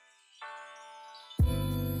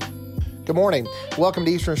Good morning. Welcome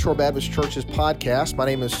to Eastern Shore Baptist Church's podcast. My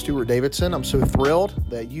name is Stuart Davidson. I'm so thrilled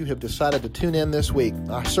that you have decided to tune in this week.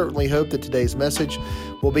 I certainly hope that today's message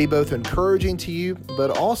will be both encouraging to you,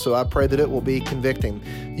 but also I pray that it will be convicting.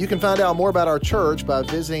 You can find out more about our church by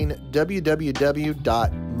visiting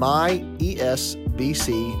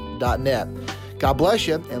www.myesbc.net. God bless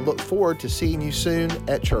you and look forward to seeing you soon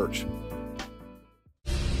at church.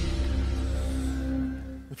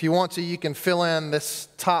 If you want to, you can fill in this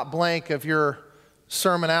top blank of your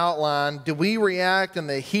sermon outline. Do we react in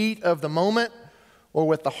the heat of the moment or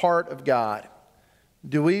with the heart of God?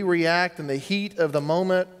 Do we react in the heat of the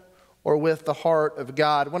moment or with the heart of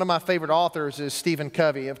God? One of my favorite authors is Stephen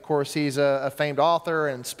Covey. Of course, he's a famed author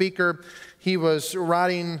and speaker. He was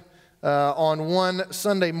writing on one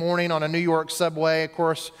Sunday morning on a New York subway. Of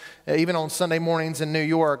course, even on Sunday mornings in New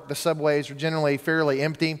York, the subways are generally fairly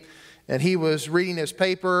empty. And he was reading his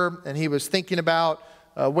paper, and he was thinking about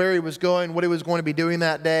where he was going, what he was going to be doing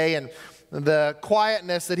that day. And the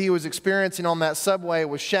quietness that he was experiencing on that subway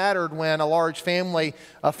was shattered when a large family,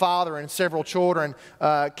 a father and several children,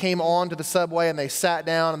 came onto the subway, and they sat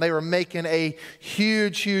down, and they were making a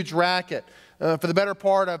huge racket. For the better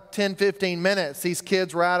part of 10, 15 minutes, these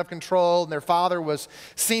kids were out of control, and their father was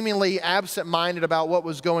seemingly absent-minded about what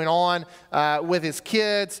was going on with his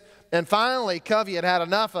kids. And finally, Covey had had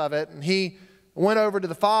enough of it, and he went over to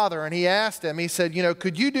the father, and he asked him, he said,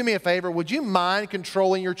 could you do me a favor? Would you mind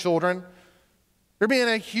controlling your children? They're being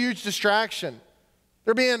a huge distraction.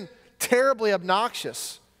 They're being terribly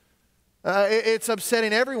obnoxious. It's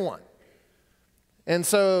upsetting everyone. And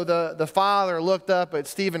so the father looked up at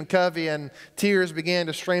Stephen Covey, and tears began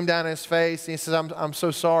to stream down his face, and he says, I'm so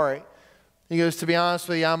sorry. He goes, to be honest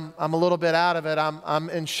with you, I'm a little bit out of it. I'm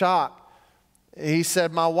in shock. He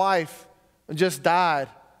said, my wife just died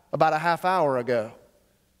about a half hour ago.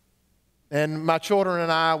 And my children and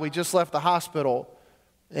I, we just left the hospital.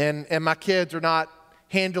 And my kids are not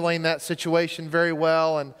handling that situation very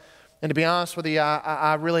well. And to be honest with you,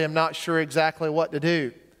 I really am not sure exactly what to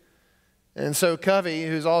do. And so Covey,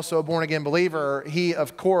 who's also a born-again believer, he,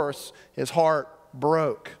 of course, his heart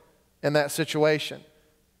broke in that situation.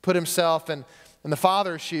 Put himself in the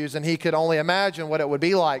father's shoes, and he could only imagine what it would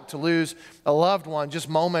be like to lose a loved one just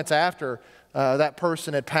moments after that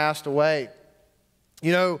person had passed away.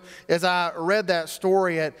 As I read that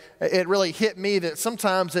story, it really hit me that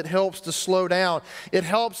sometimes it helps to slow down. It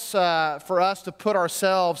helps for us to put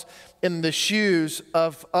ourselves in the shoes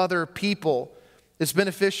of other people. It's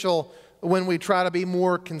beneficial when we try to be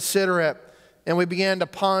more considerate and we began to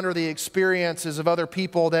ponder the experiences of other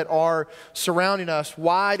people that are surrounding us.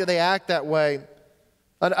 Why do they act that way?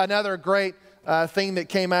 Another great thing that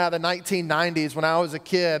came out of the 1990s when I was a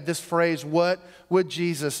kid, this phrase, what would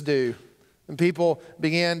Jesus do? And people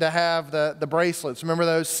began to have the bracelets. Remember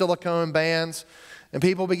those silicone bands? And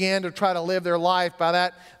people began to try to live their life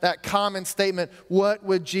by that common statement, what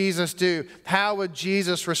would Jesus do? How would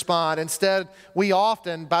Jesus respond? Instead, we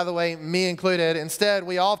often, by the way, me included,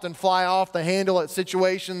 we often fly off the handle at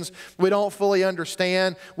situations we don't fully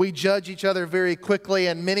understand. We judge each other very quickly,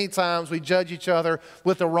 and many times we judge each other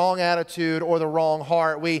with the wrong attitude or the wrong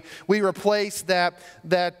heart. We replace that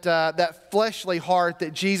fleshly heart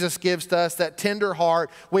that Jesus gives to us, that tender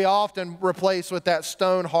heart, we often replace with that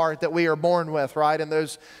stone heart that we are born with, right? In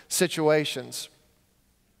those situations.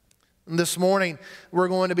 And this morning, we're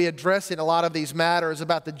going to be addressing a lot of these matters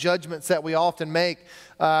about the judgments that we often make,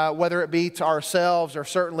 whether it be to ourselves or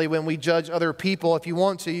certainly when we judge other people. If you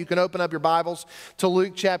want to, you can open up your Bibles to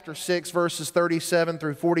Luke chapter 6, verses 37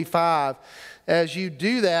 through 45. As you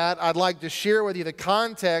do that, I'd like to share with you the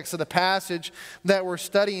context of the passage that we're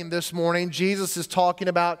studying this morning. Jesus is talking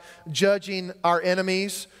about judging our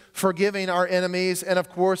enemies, forgiving our enemies, and of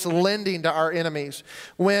course, lending to our enemies.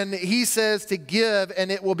 When he says to give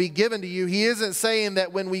and it will be given to you, he isn't saying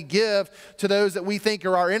that when we give to those that we think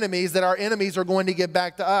are our enemies, that our enemies are going to give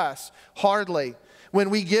back to us. Hardly. When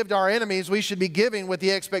we give to our enemies, we should be giving with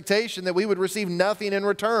the expectation that we would receive nothing in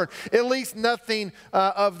return, at least nothing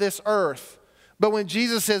of this earth. But when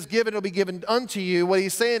Jesus says, give, it will be given unto you, what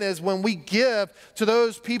he's saying is when we give to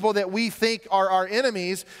those people that we think are our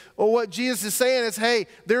enemies, well, what Jesus is saying is, hey,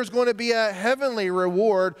 there's going to be a heavenly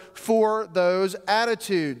reward for those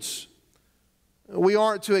attitudes. We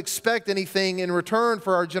aren't to expect anything in return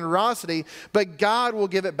for our generosity, but God will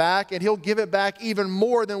give it back, and he'll give it back even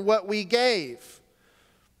more than what we gave.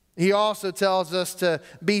 He also tells us to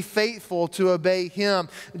be faithful to obey him.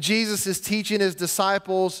 Jesus is teaching his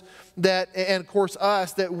disciples that, and of course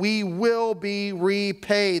us, that we will be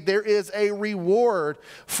repaid. There is a reward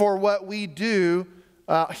for what we do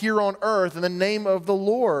here on earth in the name of the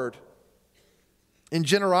Lord. In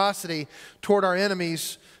generosity toward our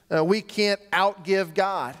enemies, we can't outgive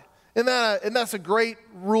God. And that's a great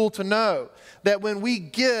rule to know, that when we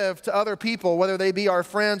give to other people, whether they be our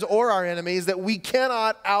friends or our enemies, that we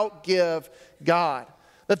cannot outgive God,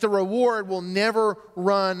 that the reward will never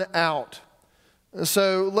run out.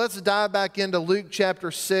 So let's dive back into Luke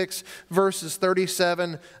chapter 6, verses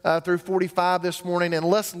 37 through 45 this morning, and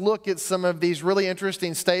let's look at some of these really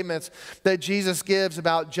interesting statements that Jesus gives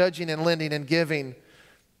about judging and lending and giving.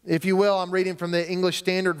 If you will, I'm reading from the English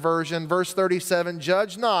Standard Version, verse 37,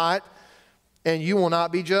 "Judge not, and you will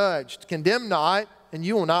not be judged. Condemn not, and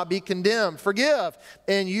you will not be condemned. Forgive,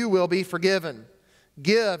 and you will be forgiven.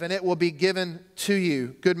 Give, and it will be given to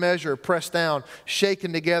you. Good measure, pressed down,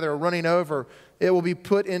 shaken together, running over. It will be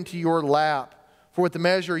put into your lap. For with the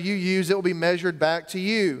measure you use, it will be measured back to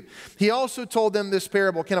you." He also told them this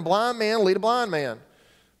parable. "Can a blind man lead a blind man?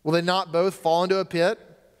 Will they not both fall into a pit?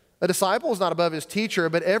 A disciple is not above his teacher,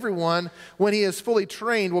 but everyone, when he is fully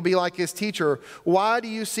trained, will be like his teacher. Why do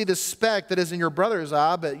you see the speck that is in your brother's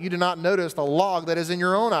eye, but you do not notice the log that is in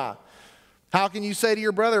your own eye? How can you say to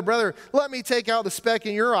your brother, 'Brother, let me take out the speck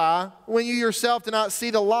in your eye,' when you yourself do not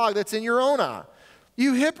see the log that's in your own eye?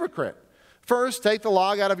 You hypocrite! First, take the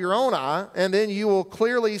log out of your own eye, and then you will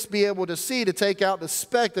clearly be able to see to take out the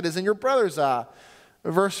speck that is in your brother's eye."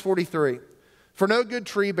 Verse 43, "For no good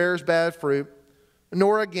tree bears bad fruit,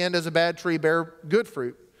 nor again does a bad tree bear good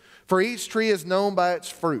fruit. For each tree is known by its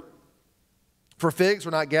fruit. For figs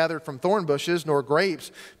were not gathered from thorn bushes, nor grapes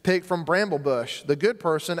picked from bramble bush. The good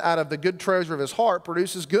person out of the good treasure of his heart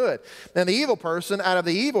produces good, and the evil person out of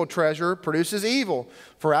the evil treasure produces evil.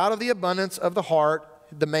 For out of the abundance of the heart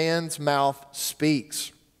the man's mouth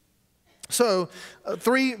speaks." So,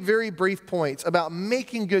 three very brief points about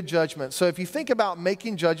making good judgments. So if you think about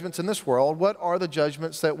making judgments in this world, what are the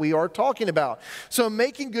judgments that we are talking about? So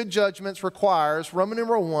making good judgments requires, Roman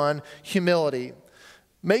numeral 1, humility.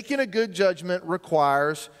 Making a good judgment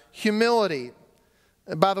requires humility.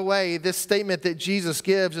 By the way, this statement that Jesus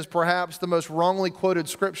gives is perhaps the most wrongly quoted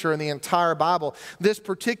scripture in the entire Bible. This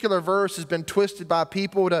particular verse has been twisted by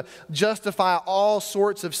people to justify all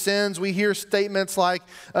sorts of sins. We hear statements like,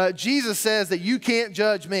 Jesus says that you can't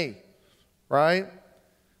judge me, right?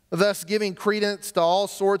 Thus giving credence to all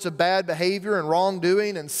sorts of bad behavior and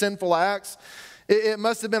wrongdoing and sinful acts. It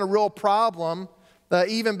must have been a real problem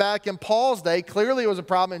even back in Paul's day. Clearly it was a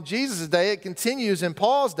problem in Jesus' day. It continues in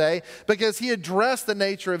Paul's day because he addressed the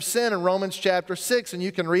nature of sin in Romans chapter 6, and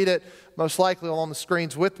you can read it most likely on the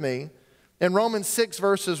screens with me. In Romans 6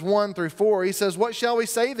 verses 1 through 4, he says, "What shall we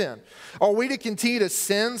say then? Are we to continue to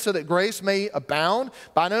sin so that grace may abound?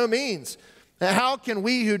 By no means. How can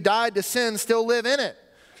we who died to sin still live in it?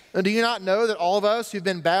 And do you not know that all of us who've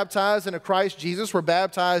been baptized into Christ Jesus were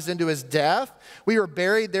baptized into his death? We were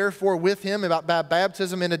buried therefore with him by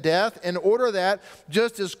baptism into death, in order that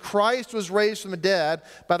just as Christ was raised from the dead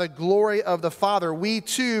by the glory of the Father, we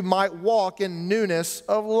too might walk in newness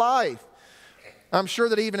of life." I'm sure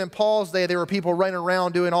that even in Paul's day, there were people running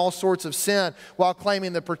around doing all sorts of sin while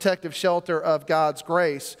claiming the protective shelter of God's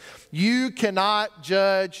grace. You cannot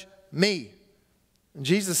judge me. And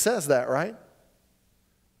Jesus says that, right?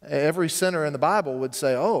 Every sinner in the Bible would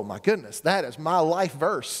say, "Oh my goodness, that is my life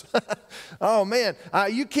verse." Oh man,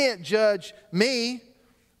 you can't judge me.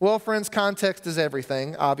 Well, friends, context is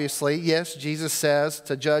everything, obviously. Yes, Jesus says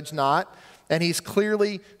to judge not, and he's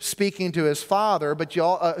clearly speaking to his Father,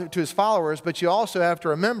 to his followers, but you also have to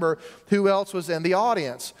remember who else was in the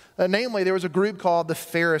audience. Namely, there was a group called the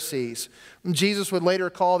Pharisees. Jesus would later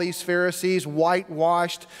call these Pharisees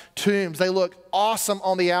whitewashed tombs. They looked awesome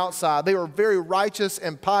on the outside. They were very righteous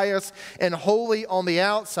and pious and holy on the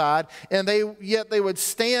outside, and yet they would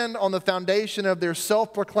stand on the foundation of their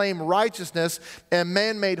self-proclaimed righteousness and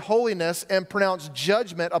man-made holiness and pronounce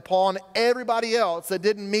judgment upon everybody else that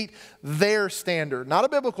didn't meet their standard. Not a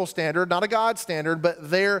biblical standard, not a God standard,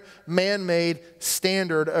 but their man-made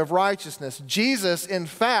standard of righteousness. Jesus, in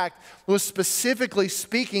fact, was specifically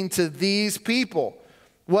speaking to these people.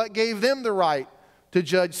 What gave them the right to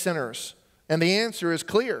judge sinners? And the answer is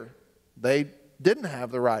clear. They didn't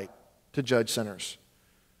have the right to judge sinners.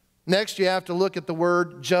 Next, you have to look at the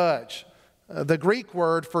word judge. The Greek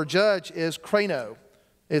word for judge is kreno.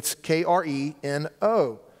 It's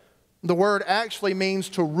K-R-E-N-O. The word actually means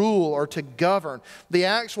to rule or to govern. The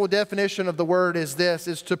actual definition of the word is this,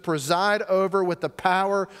 is to preside over with the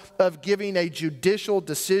power of giving a judicial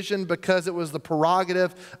decision, because it was the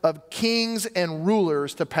prerogative of kings and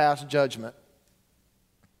rulers to pass judgment.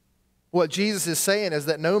 What Jesus is saying is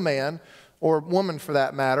that no man, or woman for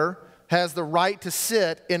that matter, has the right to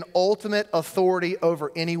sit in ultimate authority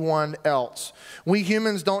over anyone else. We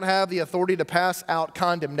humans don't have the authority to pass out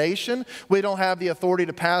condemnation. We don't have the authority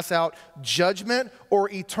to pass out judgment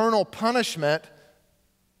or eternal punishment.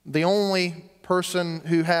 The only person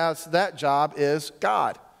who has that job is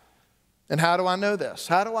God. And how do I know this?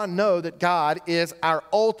 How do I know that God is our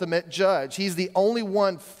ultimate judge? He's the only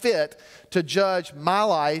one fit to judge my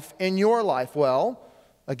life and your life. Well,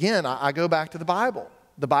 again, I go back to the Bible.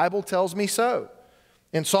 The Bible tells me so.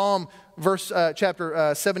 In Psalm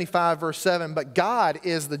chapter 75, verse 7, but God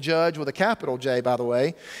is the judge with a capital J, by the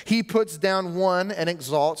way. He puts down one and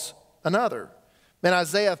exalts another. In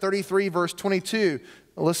Isaiah 33, verse 22,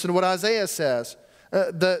 listen to what Isaiah says.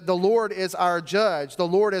 The Lord is our judge. The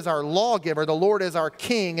Lord is our lawgiver. The Lord is our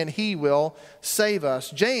king, and he will save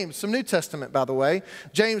us. James, some New Testament, by the way.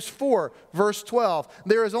 James 4, verse 12.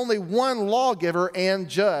 There is only one lawgiver and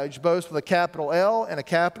judge, both with a capital L and a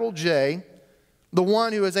capital J, the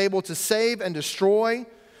one who is able to save and destroy.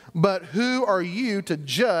 But who are you to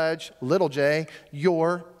judge, little j,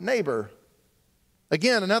 your neighbor?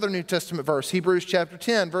 Again, another New Testament verse, Hebrews chapter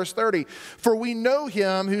 10, verse 30. For we know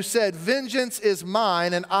him who said, vengeance is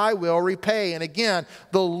mine and I will repay. And again,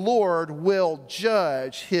 the Lord will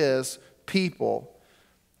judge his people.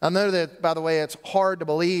 I know that, by the way, it's hard to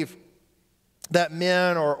believe that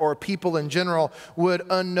men or people in general would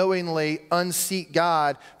unknowingly unseat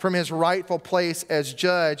God from his rightful place as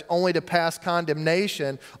judge only to pass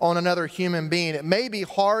condemnation on another human being. It may be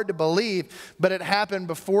hard to believe, but it happened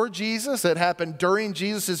before Jesus. It happened during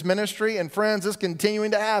Jesus' ministry. And friends, it's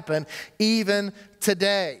continuing to happen even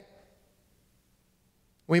today.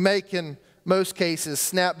 We make, in most cases,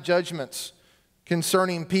 snap judgments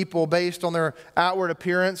concerning people based on their outward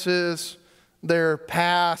appearances, their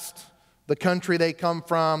past, the country they come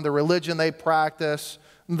from, the religion they practice,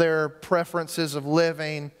 their preferences of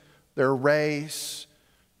living, their race.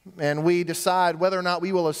 And we decide whether or not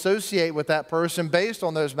we will associate with that person based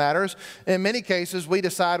on those matters. In many cases, we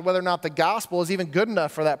decide whether or not the gospel is even good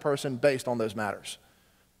enough for that person based on those matters.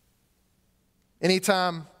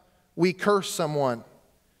 Anytime we curse someone,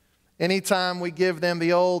 anytime we give them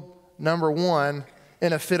the old number one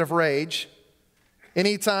in a fit of rage,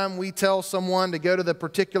 anytime we tell someone to go to the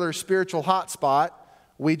particular spiritual hot spot,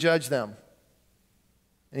 we judge them.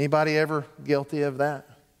 Anybody ever guilty of that?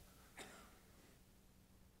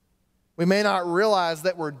 We may not realize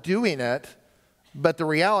that we're doing it, but the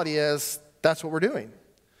reality is that's what we're doing.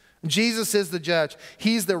 Jesus is the judge.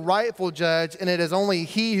 He's the rightful judge, and it is only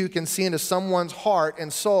he who can see into someone's heart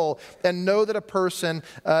and soul and know that person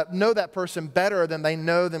better than they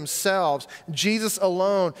know themselves. Jesus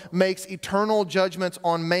alone makes eternal judgments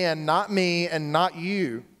on man, not me and not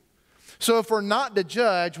you. So if we're not to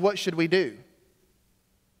judge, what should we do?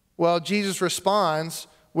 Well, Jesus responds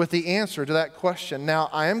with the answer to that question.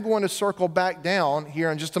 Now, I am going to circle back down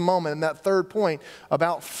here in just a moment in that third point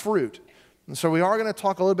about fruit. And so we are going to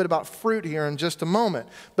talk a little bit about fruit here in just a moment.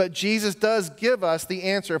 But Jesus does give us the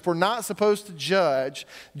answer. If we're not supposed to judge,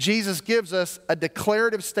 Jesus gives us a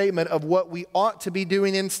declarative statement of what we ought to be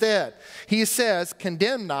doing instead. He says,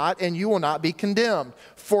 condemn not, and you will not be condemned.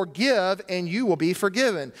 Forgive, and you will be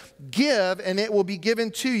forgiven. Give, and it will be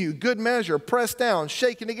given to you. Good measure, pressed down,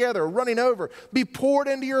 shaken together, running over, be poured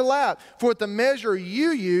into your lap. For with the measure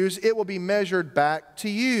you use, it will be measured back to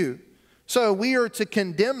you. So we are to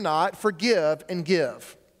condemn not, forgive, and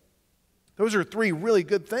give. Those are three really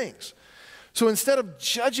good things. So instead of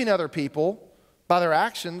judging other people by their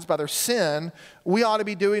actions, by their sin, we ought to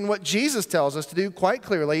be doing what Jesus tells us to do quite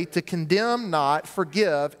clearly, to condemn not,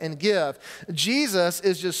 forgive, and give. Jesus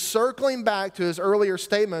is just circling back to his earlier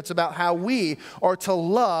statements about how we are to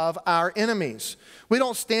love our enemies. We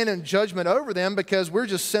don't stand in judgment over them because we're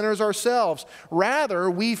just sinners ourselves.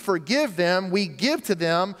 Rather, we forgive them, we give to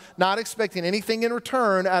them, not expecting anything in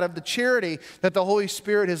return out of the charity that the Holy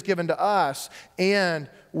Spirit has given to us, and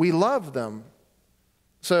we love them.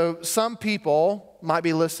 So some people might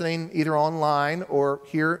be listening either online or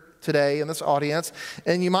here today in this audience,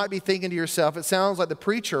 and you might be thinking to yourself, it sounds like the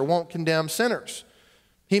preacher won't condemn sinners.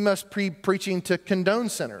 He must be preaching to condone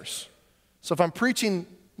sinners. So if I'm preaching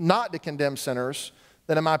not to condemn sinners,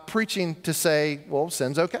 then am I preaching to say, well,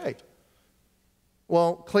 sin's okay?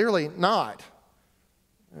 Well, clearly not.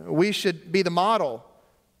 We should be the model,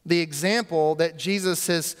 the example that Jesus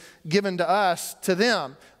has given to us, to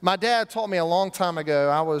them. My dad taught me a long time ago.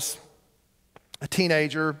 I was a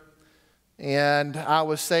teenager, and I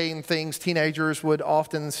was saying things teenagers would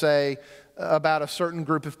often say about a certain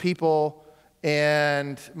group of people.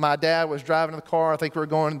 And my dad was driving in the car. I think we were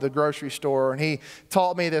going to the grocery store, and he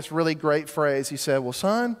taught me this really great phrase. He said, well,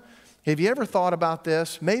 son, Have you ever thought about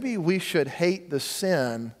this? Maybe we should hate the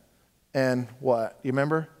sin and what? You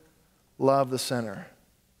remember? Love the sinner.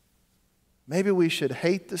 Maybe we should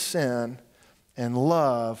hate the sin and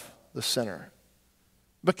love the sinner.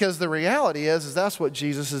 Because the reality is that's what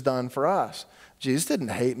Jesus has done for us. Jesus didn't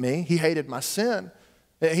hate me. He hated my sin.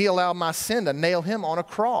 He allowed my sin to nail him on a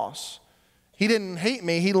cross. He didn't hate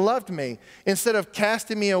me. He loved me. Instead of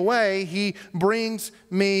casting me away, he brings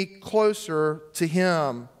me closer to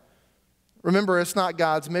him. Remember, it's not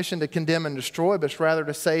God's mission to condemn and destroy, but it's rather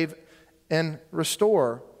to save and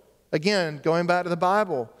restore. Again, going back to the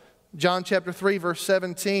Bible, John chapter 3, verse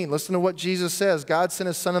 17. Listen to what Jesus says. God sent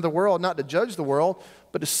his Son into the world, not to judge the world,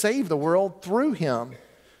 but to save the world through him.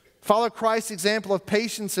 Follow Christ's example of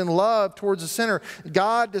patience and love towards the sinner.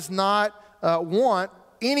 God does not want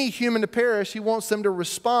any human to perish. He wants them to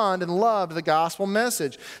respond in love to the gospel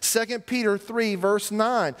message. 2 Peter 3, verse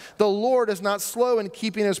 9. The Lord is not slow in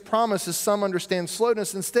keeping his promises. Some understand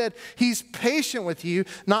slowness. Instead, he's patient with you,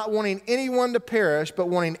 not wanting anyone to perish, but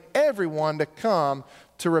wanting everyone to come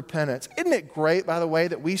to repentance. Isn't it great, by the way,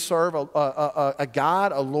 that we serve a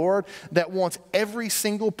God, a Lord, that wants every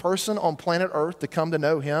single person on planet Earth to come to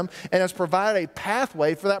know him and has provided a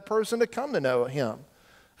pathway for that person to come to know him?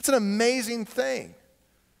 That's an amazing thing.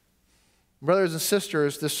 Brothers and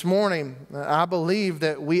sisters, this morning, I believe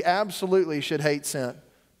that we absolutely should hate sin.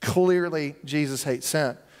 Clearly, Jesus hates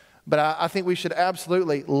sin. But I think we should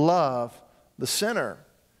absolutely love the sinner.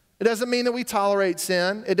 It doesn't mean that we tolerate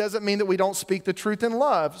sin. It doesn't mean that we don't speak the truth in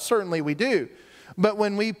love. Certainly we do. But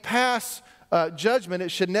when we pass judgment, it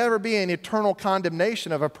should never be an eternal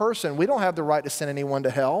condemnation of a person. We don't have the right to send anyone to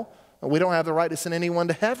hell. We don't have the right to send anyone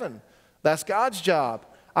to heaven. That's God's job.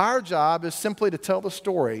 Our job is simply to tell the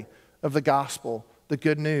story of the gospel, the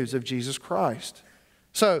good news of Jesus Christ.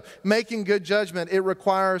 So, making good judgment, it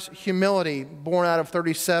requires humility, born out of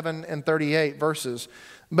 37 and 38 verses.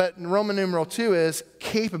 But in Roman numeral 2 is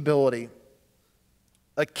capability.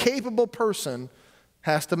 A capable person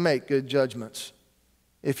has to make good judgments.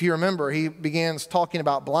 If you remember, he begins talking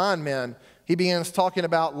about blind men. He begins talking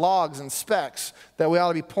about logs and specks that we ought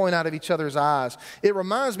to be pulling out of each other's eyes. It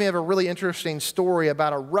reminds me of a really interesting story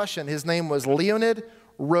about a Russian. His name was Leonid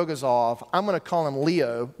Rogozov. I'm going to call him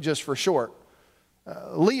Leo just for short.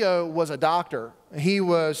 Leo was a doctor. He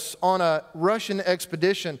was on a Russian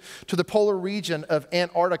expedition to the polar region of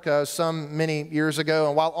Antarctica many years ago.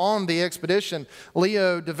 And while on the expedition,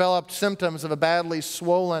 Leo developed symptoms of a badly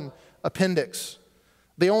swollen appendix.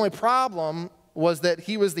 The only problem was that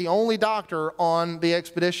he was the only doctor on the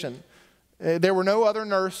expedition. There were no other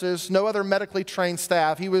nurses, no other medically trained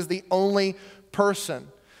staff. He was the only person.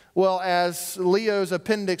 Well, as Leo's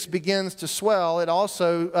appendix begins to swell, it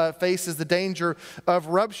also faces the danger of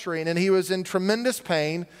rupturing, and he was in tremendous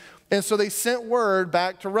pain. And so they sent word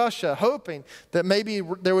back to Russia, hoping that maybe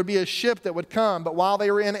there would be a ship that would come. But while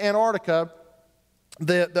they were in Antarctica,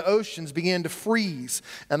 the oceans began to freeze,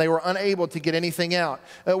 and they were unable to get anything out.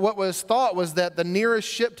 What was thought was that the nearest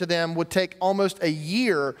ship to them would take almost a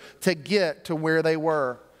year to get to where they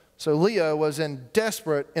were. So Leo was in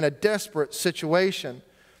a desperate situation.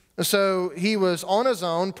 So he was on his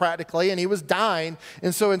own practically, and he was dying.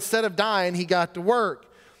 And so instead of dying, he got to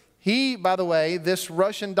work. He, by the way, this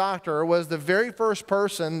Russian doctor was the very first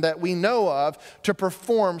person that we know of to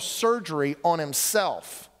perform surgery on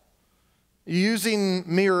himself. Using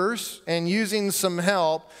mirrors and using some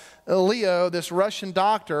help, Leo, this Russian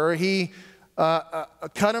doctor, he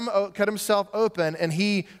cut himself open, and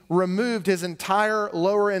he removed his entire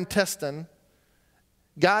lower intestine,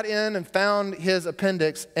 got in and found his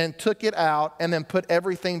appendix and took it out and then put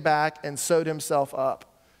everything back and sewed himself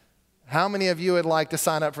up. How many of you would like to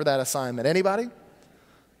sign up for that assignment? Anybody?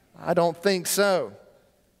 I don't think so.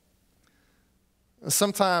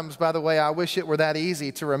 Sometimes, by the way, I wish it were that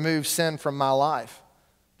easy to remove sin from my life.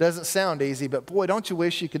 Doesn't sound easy, but boy, don't you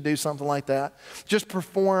wish you could do something like that? Just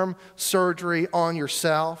perform surgery on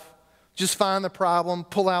yourself. Just find the problem,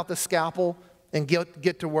 pull out the scalpel, and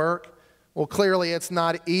get to work. Well, clearly it's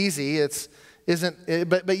not easy.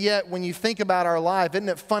 But yet, when you think about our life, isn't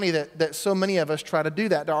it funny that so many of us try to do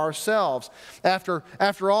that to ourselves?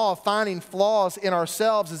 After all, finding flaws in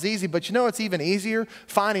ourselves is easy, but you know it's even easier?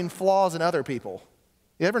 Finding flaws in other people.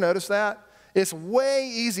 You ever notice that? It's way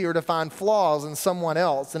easier to find flaws in someone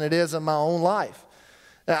else than it is in my own life.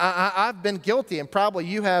 I've been guilty, and probably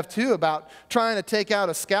you have too, about trying to take out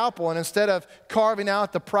a scalpel, and instead of carving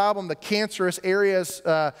out the problem, the cancerous areas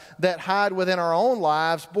that hide within our own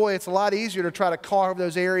lives, boy, it's a lot easier to try to carve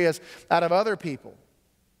those areas out of other people.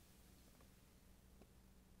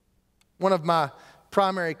 One of my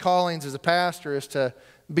primary callings as a pastor is to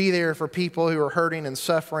be there for people who are hurting and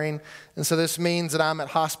suffering. And so this means that I'm at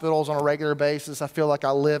hospitals on a regular basis. I feel like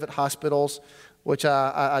I live at hospitals, which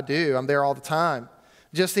I do. I'm there all the time.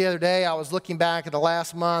 Just the other day, I was looking back at the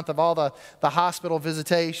last month of all the hospital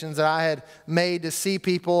visitations that I had made to see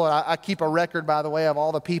people. I keep a record, by the way, of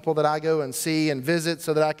all the people that I go and see and visit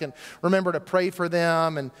so that I can remember to pray for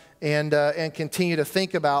them and continue to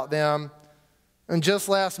think about them. And just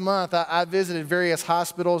last month, I visited various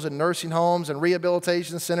hospitals and nursing homes and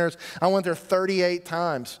rehabilitation centers. I went there 38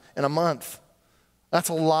 times in a month. That's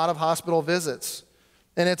a lot of hospital visits.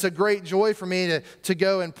 And it's a great joy for me to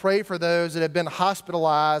go and pray for those that have been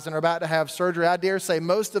hospitalized and are about to have surgery. I dare say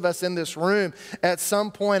most of us in this room at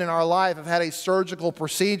some point in our life have had a surgical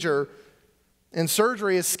procedure, and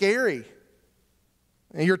surgery is scary.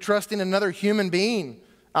 And you're trusting another human being,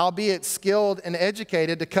 albeit skilled and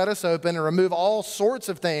educated, to cut us open and remove all sorts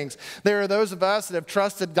of things. There are those of us that have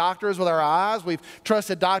trusted doctors with our eyes. We've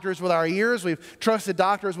trusted doctors with our ears. We've trusted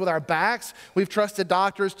doctors with our backs. We've trusted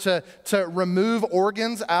doctors to remove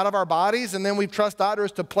organs out of our bodies, and then we've trusted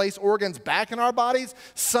doctors to place organs back in our bodies.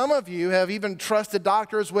 Some of you have even trusted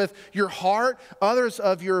doctors with your heart, others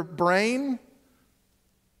of your brain.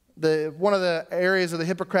 One of the areas of the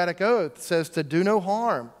Hippocratic Oath says to do no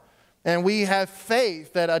harm. And we have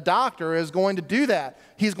faith that a doctor is going to do that.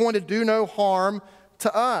 He's going to do no harm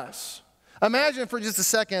to us. Imagine for just a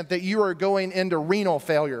second that you are going into renal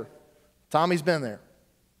failure. Tommy's been there.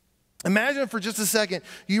 Imagine for just a second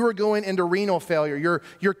you were going into renal failure.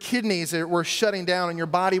 Your kidneys were shutting down and your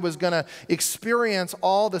body was going to experience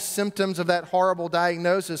all the symptoms of that horrible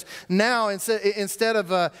diagnosis. Now, instead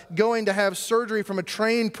of going to have surgery from a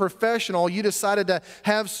trained professional, you decided to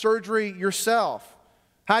have surgery yourself.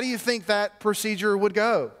 How do you think that procedure would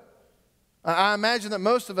go? I imagine that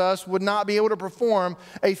most of us would not be able to perform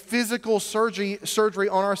a physical surgery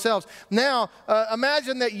on ourselves. Now,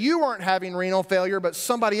 imagine that you weren't having renal failure, but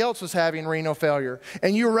somebody else was having renal failure,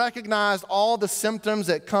 and you recognized all the symptoms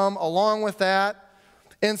that come along with that.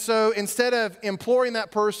 And so instead of imploring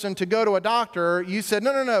that person to go to a doctor, you said,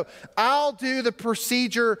 no, I'll do the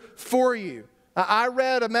procedure for you. I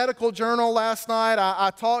read a medical journal last night. I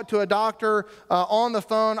talked to a doctor on the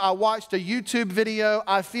phone. I watched a YouTube video.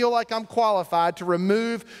 I feel like I'm qualified to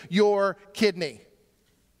remove your kidney.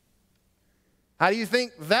 How do you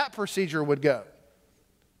think that procedure would go?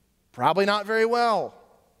 Probably not very well.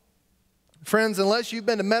 Friends, unless you've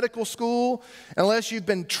been to medical school, unless you've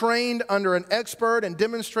been trained under an expert and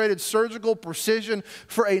demonstrated surgical precision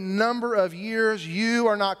for a number of years, you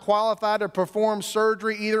are not qualified to perform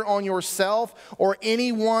surgery either on yourself or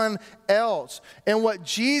anyone else. And what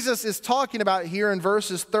Jesus is talking about here in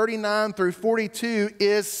verses 39 through 42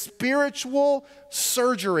 is spiritual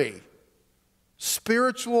surgery.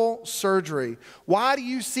 Spiritual surgery. Why do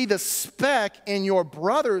you see the speck in your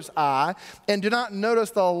brother's eye and do not notice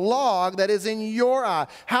the log that is in your eye?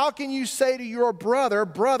 How can you say to your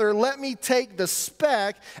brother, let me take the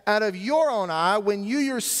speck out of your own eye when you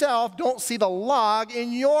yourself don't see the log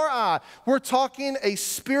in your eye? We're talking a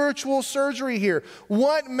spiritual surgery here.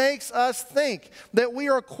 What makes us think that we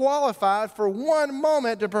are qualified for one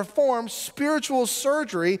moment to perform spiritual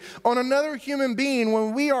surgery on another human being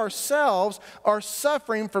when we ourselves are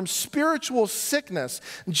suffering from spiritual sickness?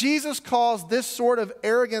 Jesus calls this sort of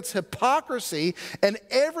arrogance hypocrisy, and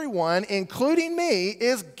everyone, including me,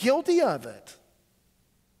 is guilty of it.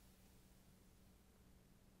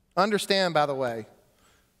 Understand, by the way,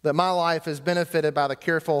 that my life is benefited by the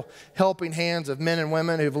careful helping hands of men and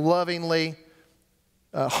women who've lovingly,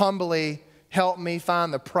 humbly helped me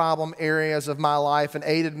find the problem areas of my life and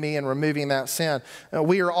aided me in removing that sin.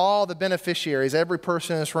 We are all the beneficiaries, every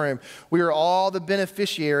person in this room. We are all the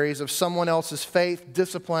beneficiaries of someone else's faith,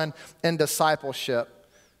 discipline, and discipleship.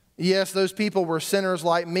 Yes, those people were sinners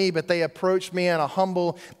like me, but they approached me in a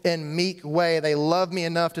humble and meek way. They loved me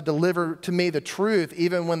enough to deliver to me the truth,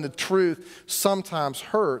 even when the truth sometimes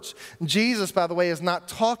hurts. Jesus, by the way, is not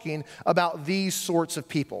talking about these sorts of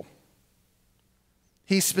people.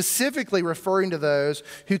 He's specifically referring to those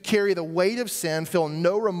who carry the weight of sin, feel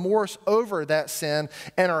no remorse over that sin,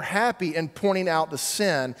 and are happy in pointing out the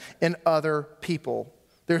sin in other people.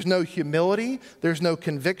 There's no humility, there's no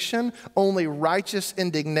conviction, only righteous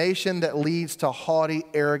indignation that leads to haughty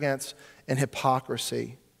arrogance and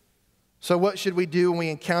hypocrisy. So what should we do when we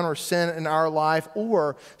encounter sin in our life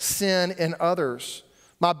or sin in others?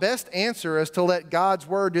 My best answer is to let God's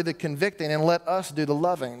word do the convicting and let us do the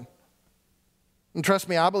loving. And trust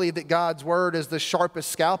me, I believe that God's word is the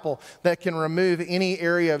sharpest scalpel that can remove any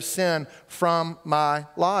area of sin from my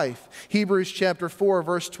life. Hebrews chapter 4,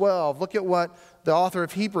 verse 12. Look at what the author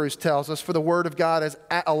of Hebrews tells us. For the word of God is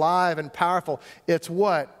alive and powerful. It's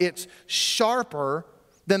what? It's sharper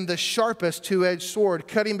than the sharpest two-edged sword,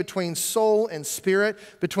 cutting between soul and spirit,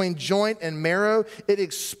 between joint and marrow. It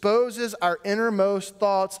exposes our innermost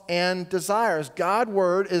thoughts and desires. God's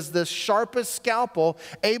word is the sharpest scalpel,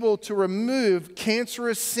 able to remove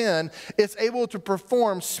cancerous sin. It's able to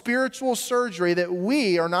perform spiritual surgery that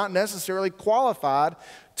we are not necessarily qualified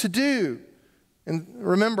to do. And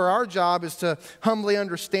remember, our job is to humbly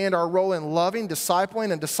understand our role in loving,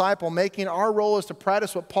 discipling, and disciple-making. Our role is to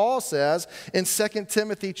practice what Paul says in 2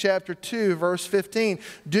 Timothy chapter 2, verse 15.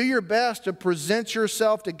 Do your best to present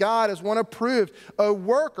yourself to God as one approved, a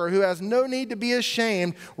worker who has no need to be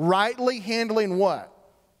ashamed, rightly handling what?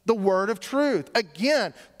 The word of truth.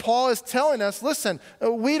 Again, Paul is telling us, listen,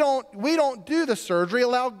 we don't do the surgery.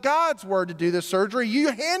 Allow God's word to do the surgery. You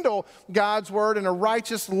handle God's word in a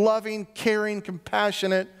righteous, loving, caring,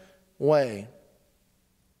 compassionate way.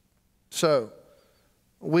 So,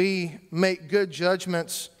 we make good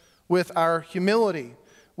judgments with our humility.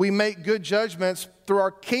 We make good judgments through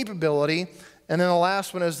our capability. And then the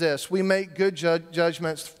last one is this. We make good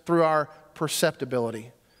judgments through our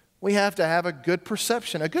perceptibility. We have to have a good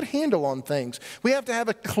perception, a good handle on things. We have to have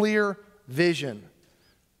a clear vision.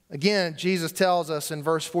 Again, Jesus tells us in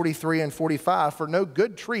verse 43 and 45, for no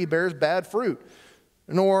good tree bears bad fruit,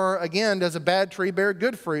 nor, again, does a bad tree bear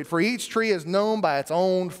good fruit, for each tree is known by its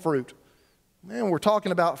own fruit. Man, we're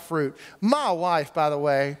talking about fruit. My wife, by the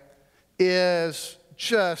way, is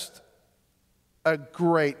just a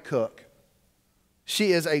great cook.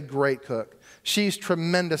 She is a great cook. She's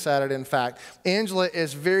tremendous at it, in fact. Angela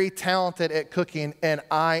is very talented at cooking, and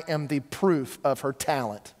I am the proof of her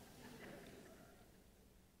talent.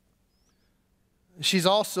 She's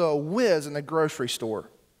also a whiz in the grocery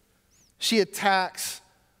store. She attacks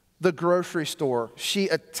the grocery store. She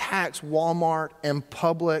attacks Walmart and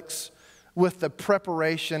Publix with the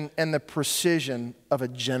preparation and the precision of a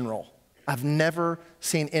general. I've never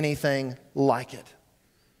seen anything like it.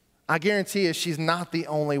 I guarantee you she's not the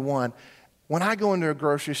only one. When I go into a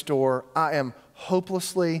grocery store, I am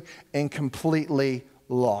hopelessly and completely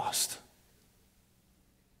lost.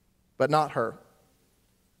 But not her.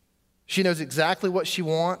 She knows exactly what she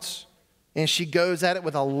wants, and she goes at it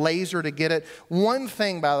with a laser to get it. One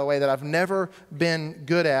thing, by the way, that I've never been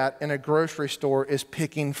good at in a grocery store is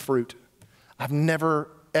picking fruit. I've never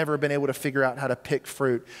ever been able to figure out how to pick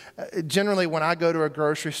fruit. Generally, when I go to a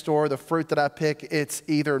grocery store, the fruit that I pick, it's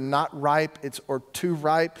either not ripe, or too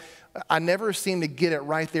ripe. I never seem to get it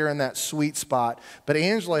right there in that sweet spot. But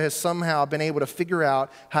Angela has somehow been able to figure out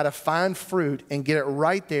how to find fruit and get it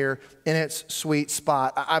right there in its sweet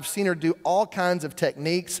spot. I've seen her do all kinds of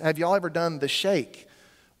techniques. Have y'all ever done the shake?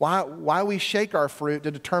 Why we shake our fruit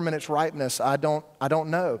to determine its ripeness, I don't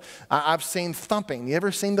know. I've seen thumping. You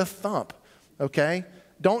ever seen the thump? Okay?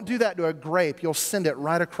 Don't do that to a grape. You'll send it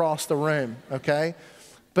right across the room, okay?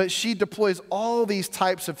 But she deploys all these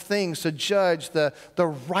types of things to judge the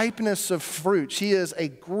ripeness of fruit. She is a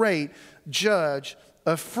great judge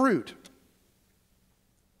of fruit.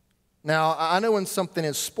 Now, I know when something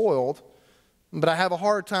is spoiled, but I have a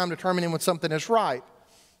hard time determining when something is ripe.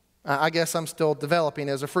 I guess I'm still developing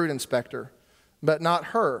as a fruit inspector, but not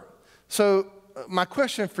her. So my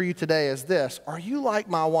question for you today is this. Are you like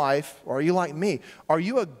my wife, or are you like me? Are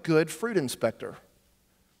you a good fruit inspector?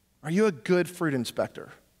 Are you a good fruit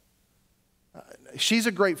inspector? She's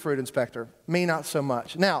a great fruit inspector. Me, not so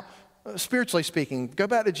much. Now, spiritually speaking, go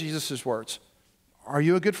back to Jesus' words. Are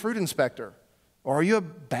you a good fruit inspector? Or are you a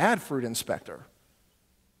bad fruit inspector?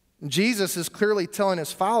 Jesus is clearly telling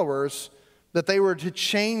his followers that they were to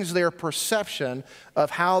change their perception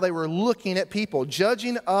of how they were looking at people.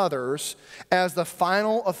 Judging others as the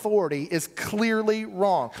final authority is clearly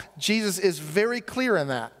wrong. Jesus is very clear in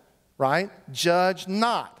that, right? Judge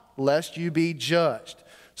not, lest you be judged.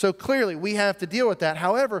 So clearly we have to deal with that.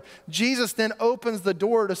 However, Jesus then opens the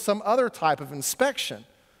door to some other type of inspection.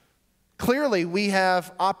 Clearly we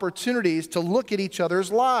have opportunities to look at each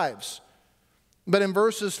other's lives. But in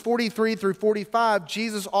verses 43 through 45,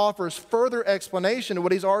 Jesus offers further explanation to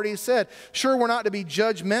what he's already said. Sure, we're not to be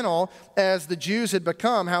judgmental as the Jews had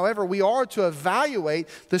become. However, we are to evaluate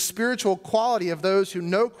the spiritual quality of those who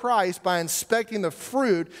know Christ by inspecting the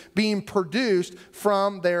fruit being produced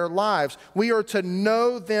from their lives. We are to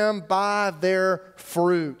know them by their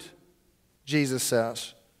fruit, Jesus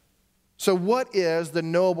says. So what is the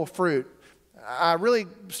knowable fruit? I really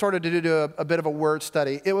started to do a bit of a word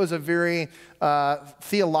study. It was a very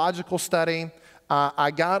theological study.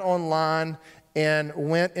 I got online and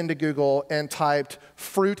went into Google and typed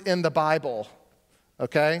fruit in the Bible,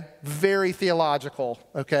 okay? Very theological,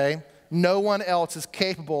 okay? No one else is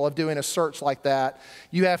capable of doing a search like that.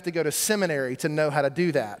 You have to go to seminary to know how to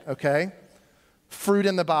do that, okay? Fruit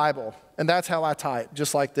in the Bible. And that's how I type,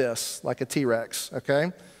 just like this, like a T-Rex,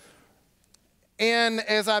 okay? And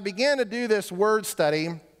as I began to do this word study,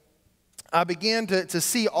 I began to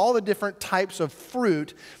see all the different types of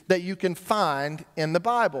fruit that you can find in the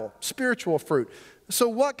Bible, spiritual fruit. So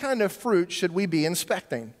what kind of fruit should we be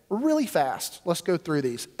inspecting? Really fast. Let's go through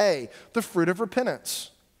these. A, the fruit of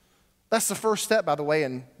repentance. That's the first step, by the way,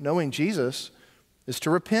 in knowing Jesus, is to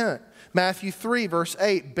repent. Matthew 3, verse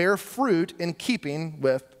 8, bear fruit in keeping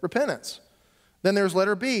with repentance. Then there's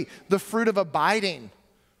letter B, the fruit of abiding,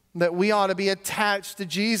 that we ought to be attached to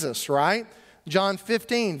Jesus, right? John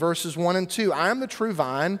 15, verses 1 and 2, I am the true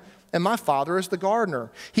vine, and my Father is the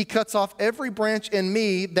gardener. He cuts off every branch in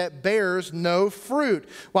me that bears no fruit,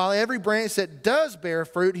 while every branch that does bear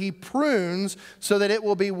fruit, he prunes so that it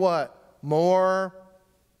will be what? More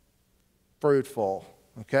fruitful,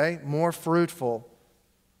 okay? More fruitful.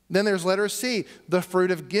 Then there's letter C, the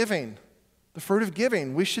fruit of giving. The fruit of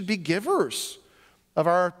giving. We should be givers of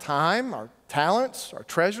our time, our talents, our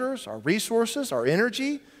treasures, our resources, our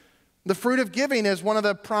energy. The fruit of giving is one of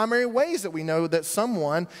the primary ways that we know that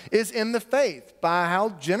someone is in the faith, by how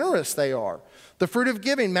generous they are. The fruit of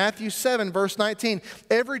giving, Matthew 7, verse 19,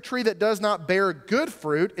 every tree that does not bear good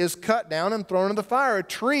fruit is cut down and thrown in the fire. A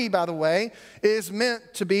tree, by the way, is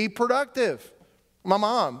meant to be productive. My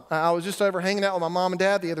mom, I was just over hanging out with my mom and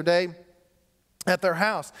dad the other day at their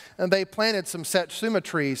house, and they planted some satsuma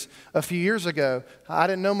trees a few years ago. I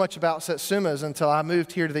didn't know much about satsumas until I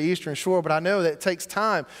moved here to the Eastern Shore, but I know that it takes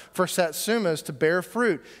time for satsumas to bear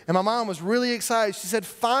fruit. And my mom was really excited. She said,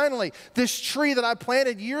 finally, this tree that I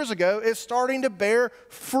planted years ago is starting to bear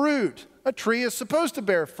fruit. A tree is supposed to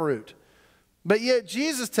bear fruit. But yet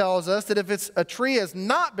Jesus tells us that if a tree is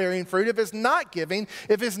not bearing fruit, if it's not giving,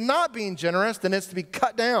 if it's not being generous, then it's to be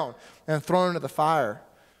cut down and thrown into the fire.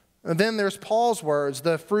 And then there's Paul's words,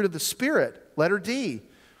 the fruit of the Spirit, letter D,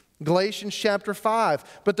 Galatians chapter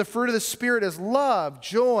 5. But the fruit of the Spirit is love,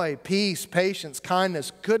 joy, peace, patience,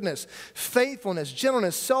 kindness, goodness, faithfulness,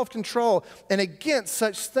 gentleness, self-control. And against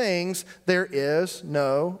such things there is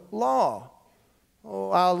no law.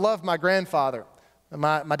 Oh, I love my grandfather,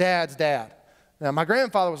 my dad's dad. Now, my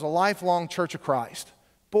grandfather was a lifelong Church of Christ.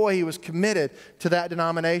 Boy, he was committed to that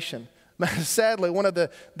denomination. Sadly, one of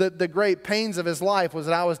the great pains of his life was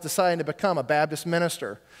that I was deciding to become a Baptist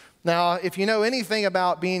minister. Now, if you know anything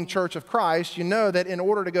about being Church of Christ, you know that in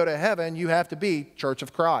order to go to heaven, you have to be Church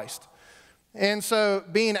of Christ. And so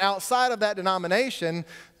being outside of that denomination,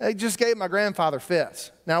 it just gave my grandfather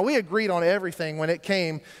fits. Now, we agreed on everything when it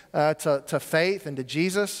came to faith and to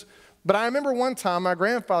Jesus. But I remember one time my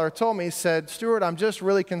grandfather told me, he said, Stuart, I'm just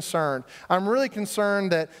really concerned. I'm really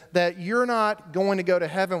concerned that you're not going to go to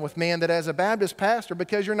heaven with me, and that as a Baptist pastor,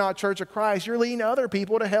 because you're not Church of Christ, you're leading other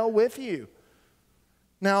people to hell with you.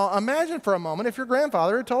 Now, imagine for a moment if your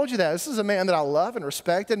grandfather had told you that. This is a man that I love and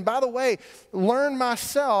respect, and by the way, learned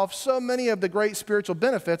myself so many of the great spiritual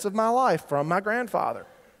benefits of my life from my grandfather.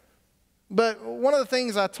 But one of the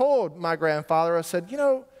things I told my grandfather, I said,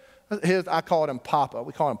 I called him Papa.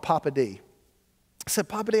 We call him Papa D. I said,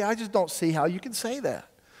 Papa D, I just don't see how you can say that.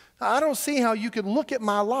 I don't see how you could look at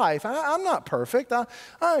my life. I'm not perfect. I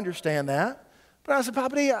understand that. But I said,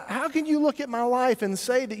 Papa D, how can you look at my life and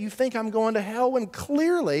say that you think I'm going to hell when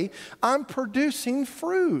clearly I'm producing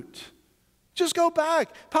fruit? Just go back.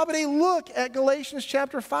 Papa D, look at Galatians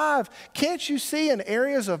chapter 5. Can't you see in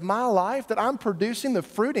areas of my life that I'm producing the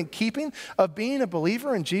fruit and keeping of being a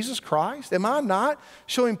believer in Jesus Christ? Am I not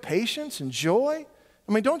showing patience and joy?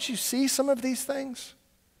 I mean, don't you see some of these things?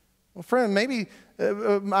 Well, friend, maybe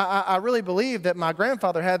I really believe that my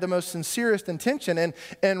grandfather had the most sincerest intention,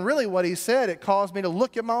 and really what he said, it caused me to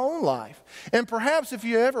look at my own life. And perhaps if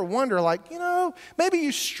you ever wonder, maybe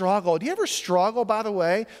you struggle. Do you ever struggle, by the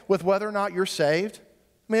way, with whether or not you're saved?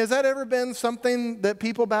 I mean, has that ever been something that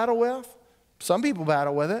people battle with? Some people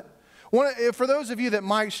battle with it. For those of you that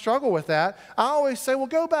might struggle with that, I always say, well,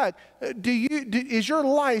 go back. Is your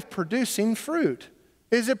life producing fruit?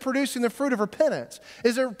 Is it producing the fruit of repentance?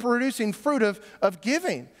 Is it producing fruit of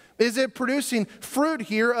giving? Is it producing fruit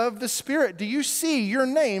here of the Spirit? Do you see your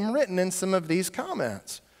name written in some of these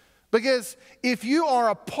comments? Because if you are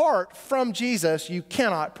apart from Jesus, you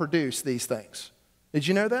cannot produce these things. Did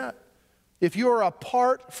you know that? If you are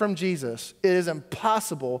apart from Jesus, it is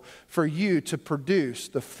impossible for you to produce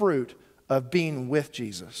the fruit of being with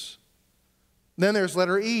Jesus. Then there's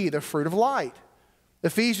letter E, the fruit of light.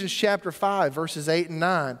 Ephesians chapter 5, verses 8 and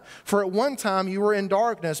 9. For at one time you were in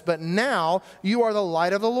darkness, but now you are the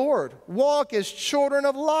light of the Lord. Walk as children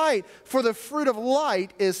of light, for the fruit of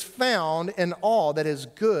light is found in all that is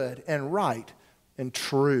good and right and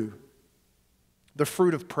true. The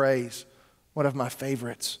fruit of praise, one of my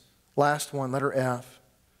favorites. Last one, letter F.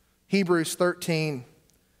 Hebrews 13.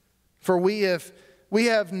 For we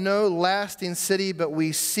have no lasting city, but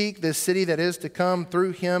we seek the city that is to come.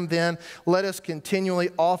 Through him, then, let us continually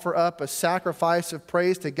offer up a sacrifice of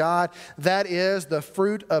praise to God. That is the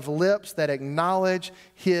fruit of lips that acknowledge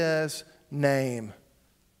his name.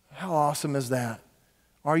 How awesome is that?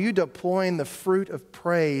 Are you deploying the fruit of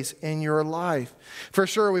praise in your life? For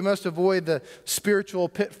sure, we must avoid the spiritual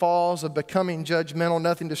pitfalls of becoming judgmental.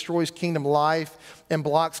 Nothing destroys kingdom life and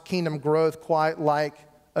blocks kingdom growth quite like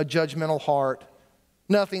a judgmental heart.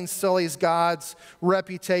 Nothing sullies God's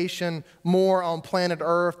reputation more on planet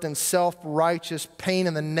Earth than self-righteous,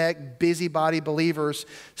 pain-in-the-neck, busybody believers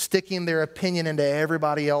sticking their opinion into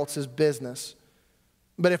everybody else's business.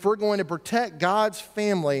 But if we're going to protect God's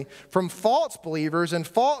family from false believers and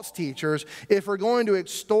false teachers, if we're going to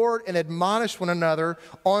extort and admonish one another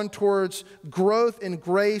on towards growth in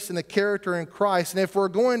grace and the character in Christ, and if we're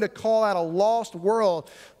going to call out a lost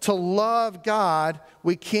world to love God,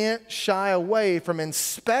 we can't shy away from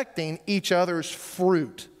inspecting each other's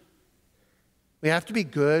fruit. We have to be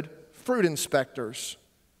good fruit inspectors.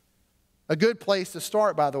 A good place to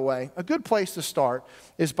start, by the way, a good place to start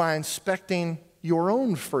is by inspecting your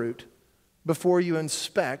own fruit before you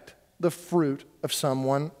inspect the fruit of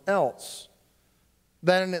someone else.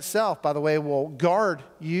 That in itself, by the way, will guard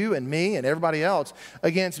you and me and everybody else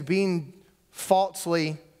against being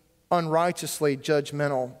falsely, unrighteously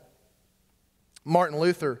judgmental. Martin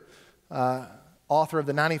Luther, author of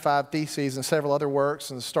the 95 Theses and several other works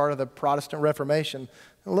and the start of the Protestant Reformation,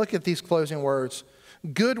 look at these closing words.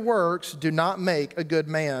 Good works do not make a good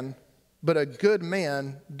man, but a good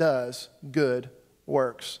man does good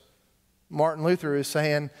works. Martin Luther is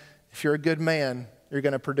saying, if you're a good man, you're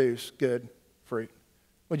going to produce good fruit.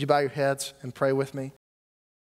 Would you bow your heads and pray with me?